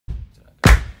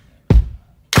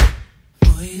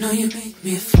Boy, you know you make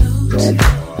me float.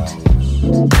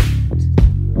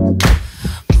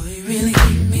 Boy, you really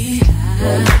keep me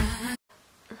high.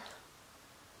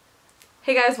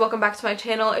 Hey guys, welcome back to my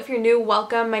channel. If you're new,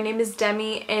 welcome. My name is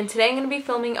Demi and today I'm going to be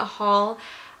filming a haul.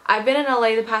 I've been in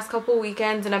LA the past couple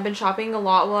weekends and I've been shopping a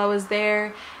lot while I was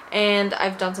there, and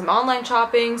I've done some online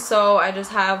shopping, so I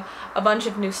just have a bunch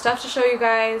of new stuff to show you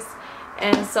guys.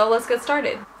 And so let's get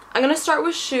started. I'm going to start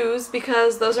with shoes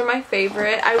because those are my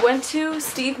favorite. I went to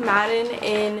Steve Madden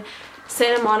in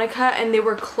Santa Monica and they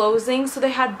were closing, so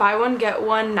they had buy one get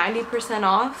one 90%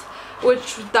 off,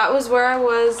 which that was where I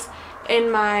was in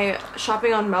my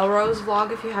shopping on Melrose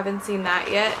vlog if you haven't seen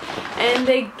that yet. And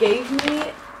they gave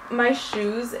me my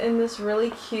shoes in this really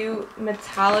cute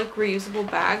metallic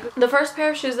reusable bag. The first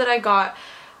pair of shoes that I got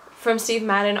from Steve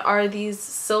Madden are these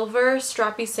silver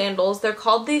strappy sandals. They're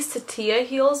called the Satia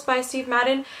heels by Steve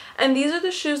Madden, and these are the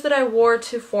shoes that I wore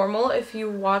to formal if you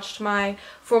watched my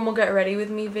formal get ready with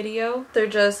me video. They're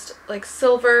just like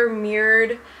silver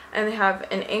mirrored and they have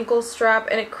an ankle strap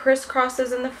and it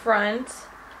crisscrosses in the front,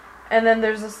 and then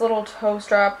there's this little toe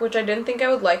strap which I didn't think I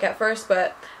would like at first,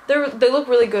 but they look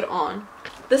really good on.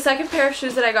 The second pair of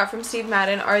shoes that I got from Steve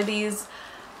Madden are these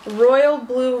royal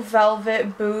blue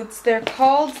velvet boots. They're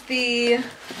called the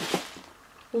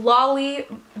Lolly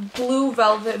blue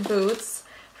velvet boots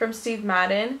from Steve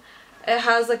Madden. It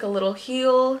has like a little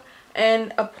heel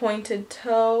and a pointed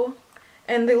toe,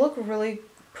 and they look really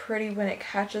pretty when it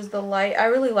catches the light. I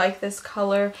really like this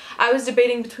color. I was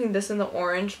debating between this and the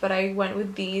orange, but I went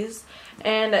with these,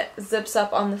 and it zips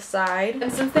up on the side.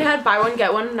 And since they had buy one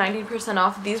get one 90%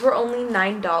 off, these were only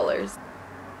 $9.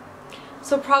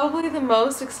 So probably the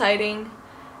most exciting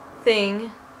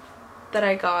thing that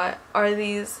I got are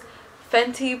these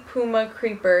Fenty Puma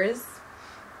Creepers.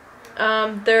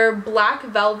 They're black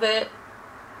velvet,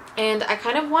 and I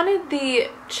kind of wanted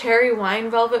the cherry wine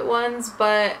velvet ones,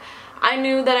 but I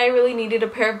knew that I really needed a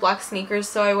pair of black sneakers,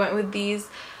 so I went with these.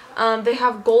 They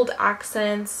have gold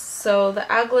accents, so the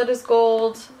aglet is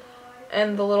gold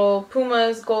and the little Puma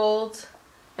is gold,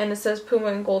 and it says Puma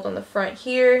in gold on the front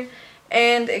here.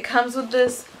 And it comes with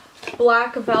this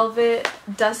black velvet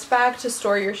dust bag to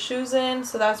store your shoes in,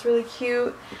 so that's really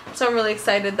cute. So I'm really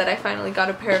excited that I finally got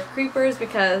a pair of Creepers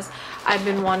because I've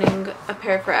been wanting a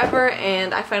pair forever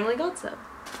and I finally got some.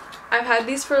 I've had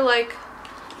these for like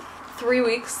 3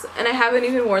 weeks and I haven't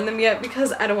even worn them yet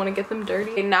because I don't want to get them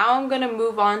dirty. Okay, now I'm gonna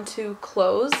move on to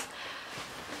clothes.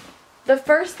 The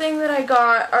first thing that I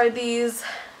got are these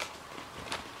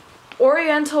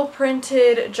Oriental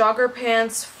printed jogger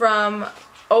pants from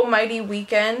Almighty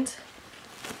Weekend,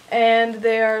 and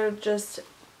they are just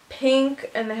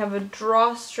pink and they have a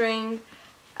drawstring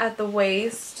at the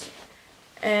waist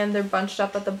and they're bunched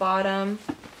up at the bottom,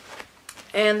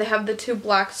 and they have the two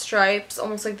black stripes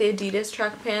almost like the Adidas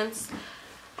track pants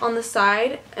on the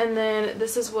side. And then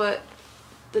this is what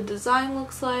the design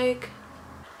looks like.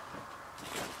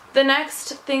 The next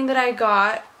thing that I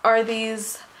got are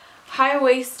these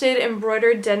high-waisted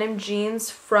embroidered denim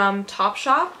jeans from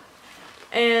Topshop,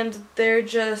 and they're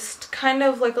just kind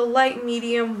of like a light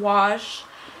medium wash,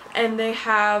 and they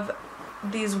have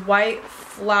these white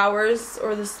flowers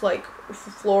or this like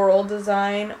floral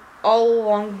design all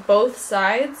along both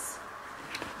sides,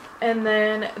 and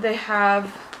then they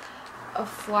have a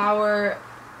flower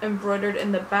embroidered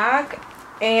in the back.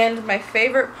 And my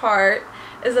favorite part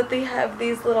is that they have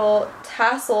these little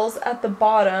tassels at the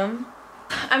bottom.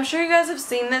 I'm sure you guys have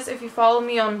seen this if you follow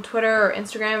me on Twitter or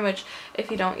Instagram, which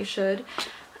if you don't, you should.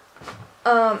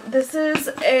 This is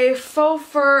a faux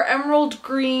fur emerald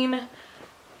green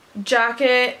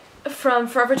jacket from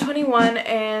Forever 21,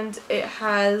 and it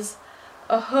has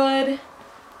a hood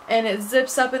and it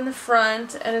zips up in the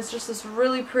front, and it's just this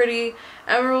really pretty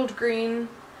emerald green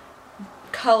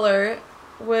color,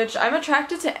 which I'm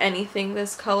attracted to anything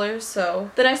this color. So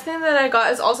the next thing that I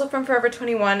got is also from Forever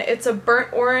 21. It's a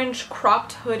burnt orange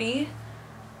cropped hoodie,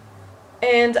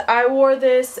 and I wore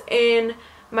this in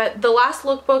the last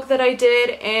lookbook that I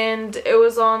did, and it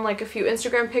was on like a few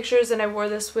Instagram pictures, and I wore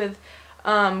this with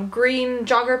green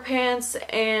jogger pants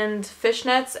and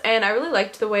fishnets, and I really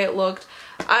liked the way it looked.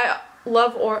 I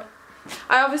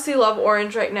obviously love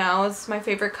orange right now. It's my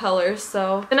favorite color.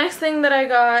 So the next thing that I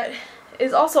got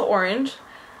is also orange.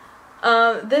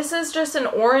 This is just an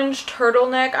orange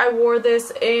turtleneck. I wore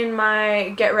this in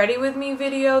my Get Ready With Me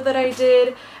video that I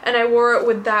did, and I wore it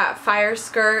with that fire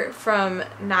skirt from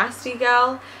Nasty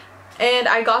Gal. And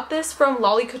I got this from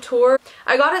Lolicouture.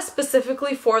 I got it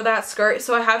specifically for that skirt,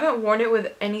 so I haven't worn it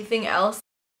with anything else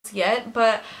yet,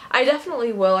 but I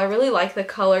definitely will. I really like the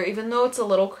color, even though it's a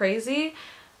little crazy.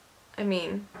 I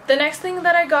mean. The next thing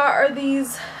that I got are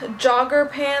these jogger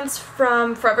pants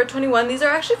from Forever 21. These are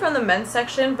actually from the men's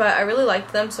section, but I really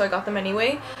liked them, so I got them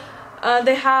anyway.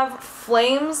 They have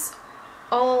flames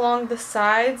all along the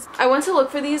sides. I went to look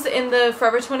for these in the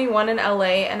Forever 21 in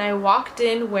LA, and I walked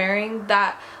in wearing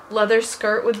that leather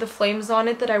skirt with the flames on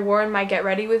it that I wore in my Get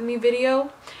Ready With Me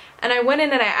video. And I went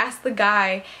in and I asked the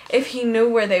guy if he knew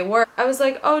where they were. I was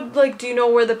like, oh, like, do you know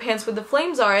where the pants with the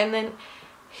flames are? And then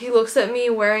he looks at me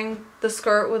wearing the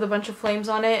skirt with a bunch of flames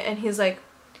on it, and he's like,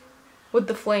 with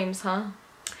the flames, huh?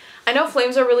 I know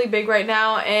flames are really big right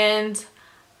now, and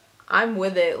I'm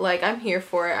with it. Like, I'm here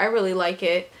for it. I really like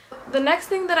it. The next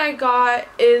thing that I got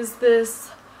is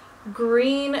this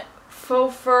green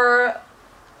faux fur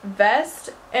vest,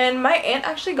 and my aunt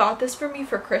actually got this for me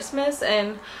for Christmas,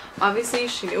 and obviously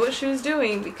she knew what she was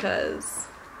doing because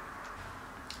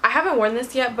I haven't worn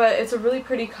this yet, but it's a really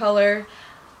pretty color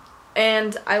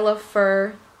and I love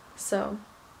fur. So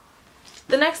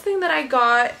the next thing that I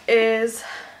got is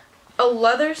a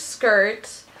leather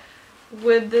skirt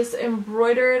with this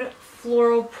embroidered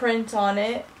floral print on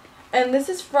it, and this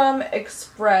is from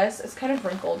Express. It's kind of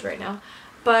wrinkled right now,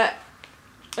 but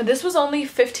this was only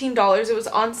 $15. It was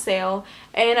on sale,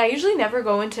 and I usually never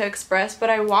go into Express, but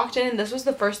I walked in and this was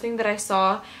the first thing that I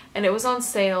saw, and it was on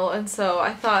sale, and so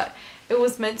I thought it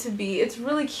was meant to be. It's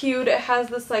really cute. It has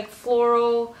this like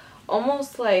floral,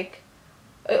 almost like,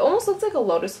 it almost looks like a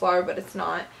lotus flower, but it's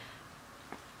not.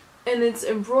 And it's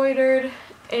embroidered,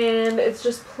 and it's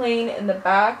just plain in the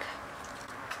back.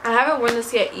 I haven't worn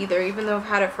this yet either, even though I've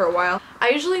had it for a while. I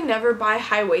usually never buy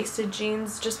high-waisted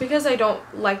jeans just because I don't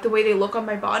like the way they look on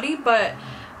my body, but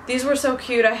these were so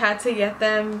cute I had to get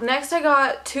them. Next I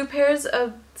got 2 pairs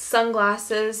of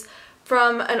sunglasses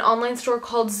from an online store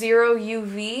called Zero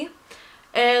UV,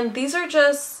 and these are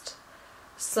just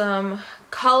some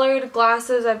colored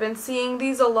glasses. I've been seeing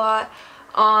these a lot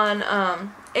on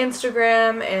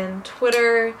Instagram and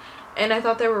Twitter, and I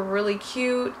thought they were really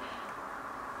cute.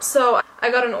 So I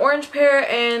got an orange pair,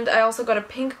 and I also got a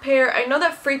pink pair. I know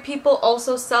that Free People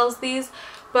also sells these,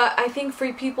 but I think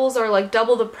Free People's are like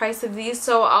double the price of these,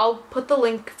 so I'll put the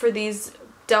link for these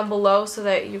down below so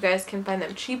that you guys can find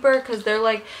them cheaper, because they're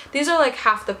like, these are like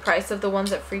half the price of the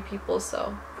ones at Free People.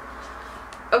 So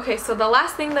okay, so the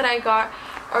last thing that I got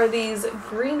are these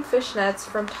green fishnets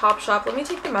from Topshop. Let me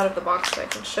take them out of the box so I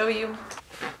can show you.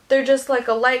 They're just like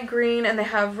a light green, and they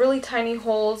have really tiny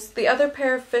holes. The other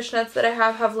pair of fishnets that I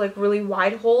have like really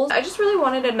wide holes. I just really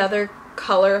wanted another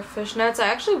color of fishnets. I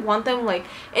actually want them like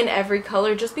in every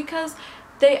color just because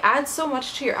they add so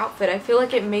much to your outfit. I feel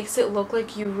like it makes it look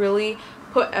like you really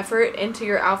put effort into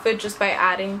your outfit just by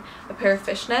adding a pair of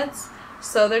fishnets.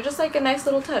 So they're just like a nice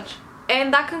little touch.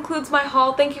 And that concludes my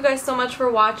haul. Thank you guys so much for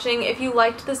watching. If you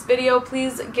liked this video,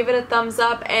 please give it a thumbs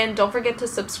up and don't forget to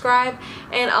subscribe,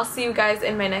 and I'll see you guys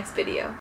in my next video.